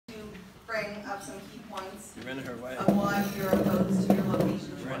bring up some key points You're in her way. of why you're opposed to your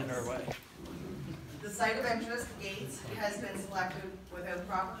location You're in her choice. way. The site of interest, Gates, has been selected without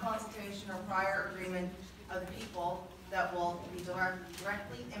proper consultation or prior agreement of the people that will be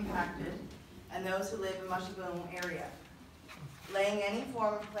directly impacted and those who live in Mushaboom area. Laying any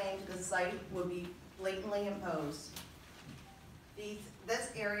form of claim to the site would be blatantly imposed.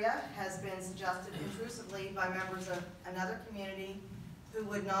 This area has been suggested intrusively by members of another community who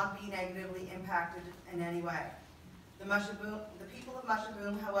would not be negatively impacted in any way. The people of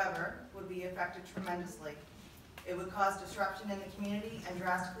Mushaboom, however, would be affected tremendously. It would cause disruption in the community and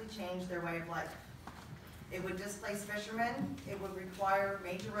drastically change their way of life. It would displace fishermen. It would require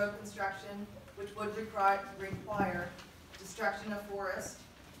major road construction, which would require destruction of forest.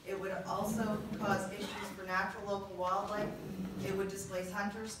 It would also cause issues for natural local wildlife. It would displace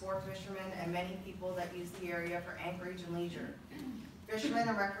hunters, sport fishermen, and many people that use the area for anchorage and leisure. Fishermen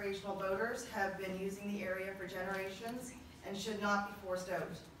and recreational boaters have been using the area for generations and should not be forced out.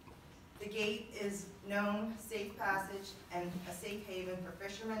 The gate is known safe passage and a safe haven for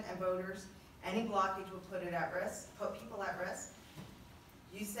fishermen and boaters. Any blockage will put people at risk.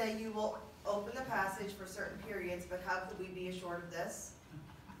 You say you will open the passage for certain periods, but how could we be assured of this?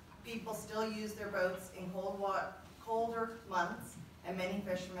 People still use their boats in colder months, and many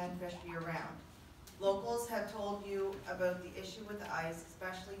fishermen fish year-round. Locals have told you about the issue with the ice,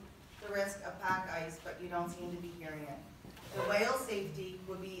 especially the risk of pack ice, but you don't seem to be hearing it. The whale safety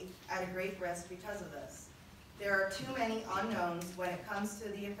would be at a great risk because of this. There are too many unknowns when it comes to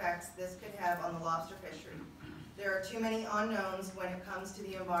the effects this could have on the lobster fishery. There are too many unknowns when it comes to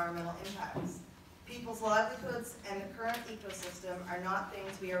the environmental impacts. People's livelihoods and the current ecosystem are not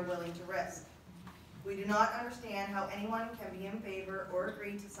things we are willing to risk. We do not understand how anyone can be in favor or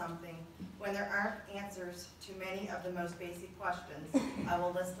agree to something when there aren't answers to many of the most basic questions. I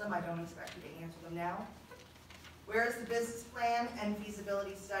will list them. I don't expect you to answer them now. Where is the business plan and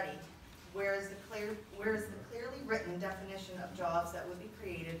feasibility study? Where is the clearly written definition of jobs that would be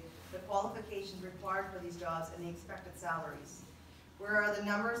created, the qualifications required for these jobs, and the expected salaries? Where are the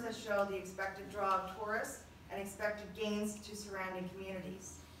numbers that show the expected draw of tourists and expected gains to surrounding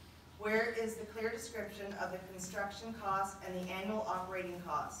communities? Where is the clear description of the construction cost and the annual operating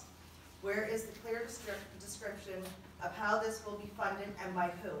cost? Where is the clear description of how this will be funded and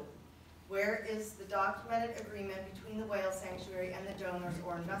by who? Where is the documented agreement between the whale sanctuary and the donors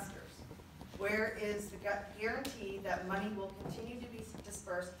or investors? Where is the guarantee that money will continue to be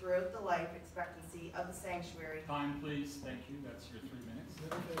dispersed throughout the life expectancy of the sanctuary? Time, please. Thank you. That's your 3 minutes.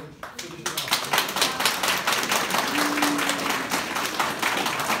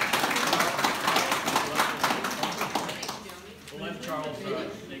 We'll let Charles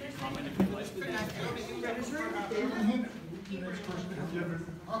make a comment if you'd like.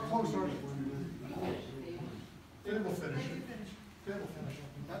 How close are you? It will finish. It will finish.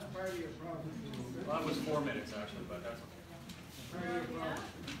 That's part of your problem. Well, that was 4 minutes actually, but that's okay. Part of your problem.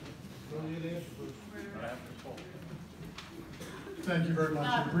 But I have control. Thank you very much.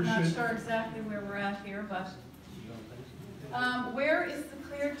 I appreciate Not it. sure exactly where we're at here, but where is the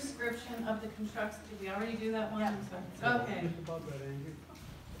clear description of the construction? Did we already do that one? Yeah. Okay.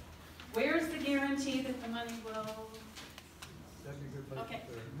 Where is the guarantee that the money will? Okay.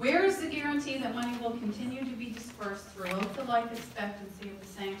 Where is the guarantee that money will continue to be dispersed throughout the life expectancy of the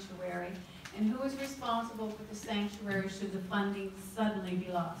sanctuary? And who is responsible for the sanctuary should the funding suddenly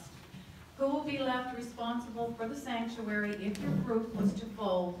be lost? Who will be left responsible for the sanctuary if your group was to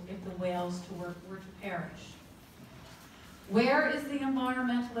fold, if the whales were to perish? Where is the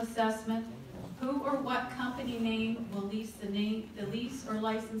environmental assessment? Who or what company name will the lease or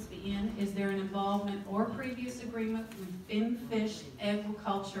license be in? Is there an involvement or previous agreement with Finfish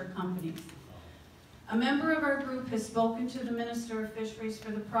Agriculture Companies? A member of our group has spoken to the Minister of Fisheries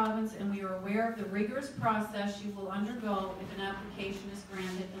for the province, and we are aware of the rigorous process you will undergo if an application is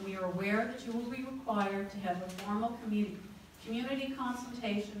granted, and we are aware that you will be required to have a formal community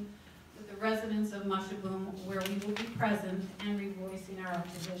consultation with the residents of Mushaboom, where we will be present and revoicing our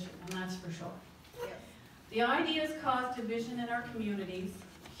opposition, and that's for sure. Yes. The idea has caused division in our communities,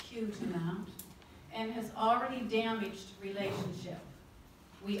 huge amount, and has already damaged relationship.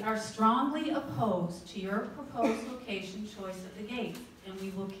 We are strongly opposed to your proposed location choice at the gate, and we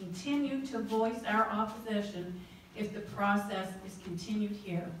will continue to voice our opposition if the process is continued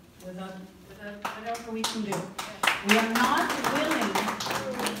here, without whatever we can do. We are not willing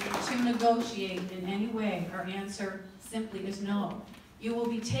to negotiate in any way. Our answer simply is no. You will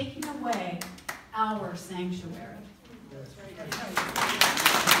be taking away our sanctuary.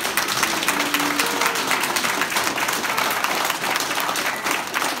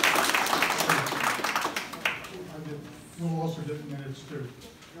 it's too.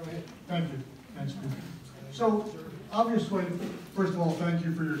 Go ahead. Thank you. Thanks, Steve. So, obviously, first of all, thank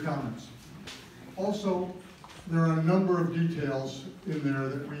you for your comments. Also, there are a number of details in there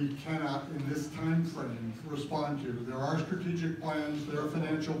that we cannot, in this time frame, respond to. There are strategic plans, there are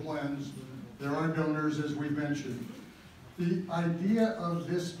financial plans, there are donors, as we mentioned. The idea of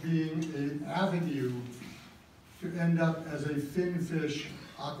this being an avenue to end up as a finfish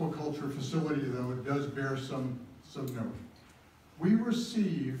aquaculture facility, though, it does bear some note. We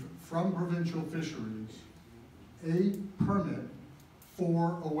receive from Provincial Fisheries a permit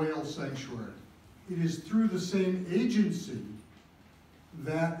for a whale sanctuary. It is through the same agency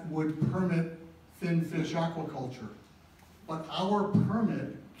that would permit finfish aquaculture. But our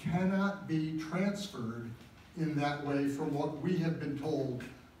permit cannot be transferred in that way from what we have been told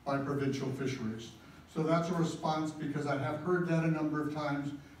by Provincial Fisheries. So that's a response because I have heard that a number of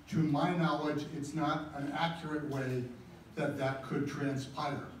times. To my knowledge, it's not an accurate way that that could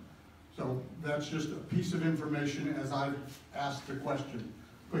transpire. So that's just a piece of information as I've asked the question.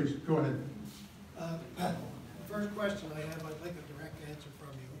 Please, go ahead. First question I have, I'd like a direct answer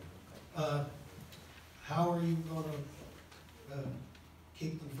from you. How are you going to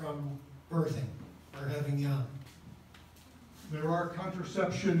keep them from birthing or having young? There are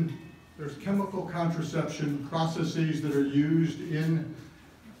there's chemical contraception processes that are used in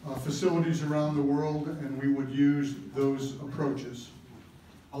facilities around the world, and we would use those approaches.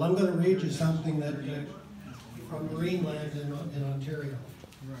 Well, I'm going to read you something that from Marineland in Ontario.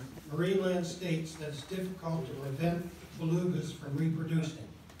 Marineland states that it's difficult to prevent belugas from reproducing.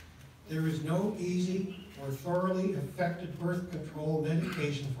 There is no easy or thoroughly effective birth control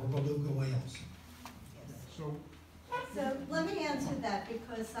medication for beluga whales. So So let me answer that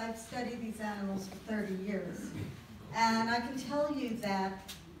because I've studied these animals for 30 years. And I can tell you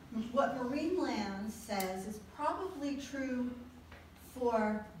that what Marineland says is probably true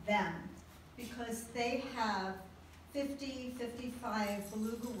for them because they have 50, 55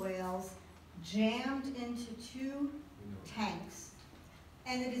 beluga whales jammed into 2 tanks.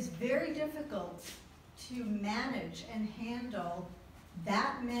 And it is very difficult to manage and handle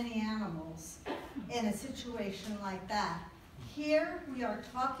that many animals in a situation like that. Here we are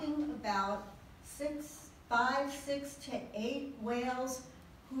talking about 5, 6 to 8 whales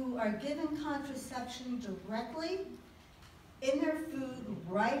who are given contraception directly in their food,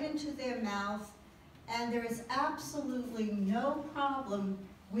 right into their mouth, and there is absolutely no problem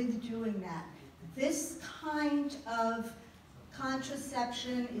with doing that. This kind of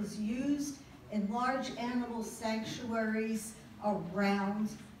contraception is used in large animal sanctuaries around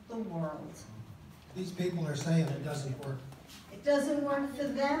the world. These people are saying it doesn't work. It doesn't work for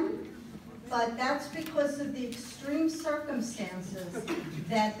them, but that's because of the extreme circumstances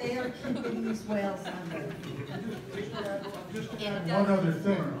that they are keeping these whales under. one other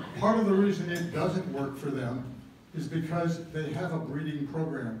thing. Part of the reason it doesn't work for them is because they have a breeding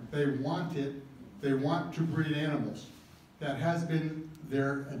program. They want it. They want to breed animals. That has been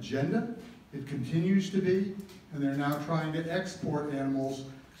their agenda. It continues to be, and they're now trying to export animals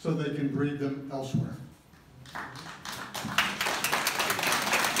so they can breed them elsewhere.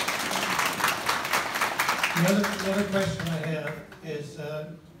 The other question I have is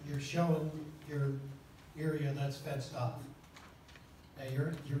you're showing your area that's fenced off. Now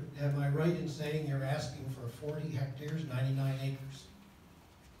am I right in saying you're asking for 40 hectares, 99 acres?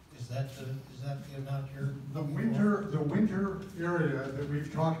 Is that the amount you're looking for? The winter area that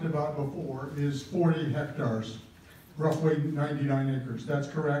we've talked about before is 40 hectares, roughly 99 acres. That's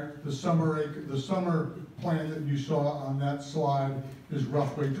correct. The summer plan that you saw on that slide is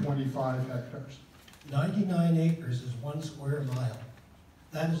roughly 25 hectares. 99 acres is 1 square mile.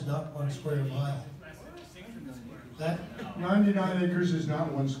 That is not 1 square mile. That 99 acres is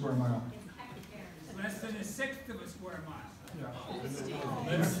not 1 square mile. Less than a sixth of a square mile.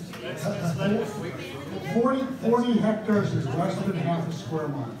 40 hectares is less than half a square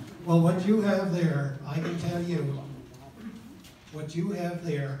mile. Well, what you have there, I can tell you, what you have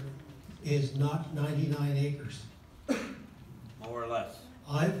there is not 99 acres. More or less.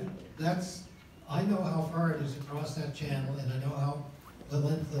 I know how far it is across that channel, and I know how the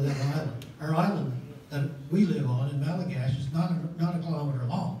length of that island. Our island that we live on in Malagash is not a kilometer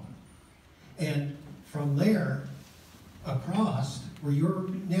long. And from there across where your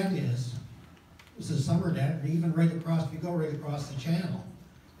net is a summer net, and even right across, if you go right across the channel,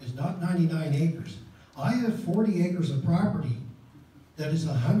 is not 99 acres. I have 40 acres of property that is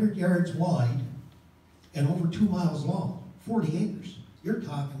 100 yards wide and over 2 miles long. 40 acres. You're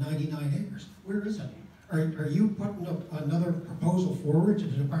talking 99 acres. Where is it? Are you putting another proposal forward to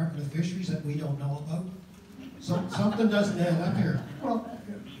the Department of Fisheries that we don't know about? Something doesn't add up here. Well,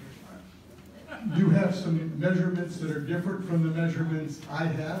 you have some measurements that are different from the measurements I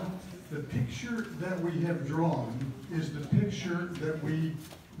have. The picture that we have drawn is the picture that we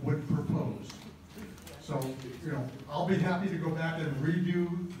would propose. So, I'll be happy to go back and redo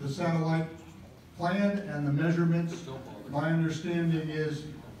the satellite plan and the measurements. My understanding is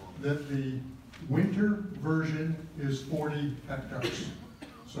that the winter version is 40 hectares.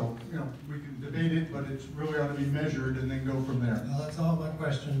 So, we can debate it, but it's really ought to be measured and then go from there. Well, that's all my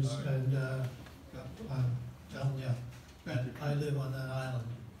questions, and I'm telling you that I live on that island,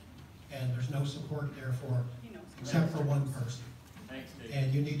 and there's no support there for, except for one person, Thanks, Dave.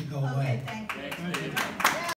 and you need to go Okay, away. thank you. Thanks, Dave.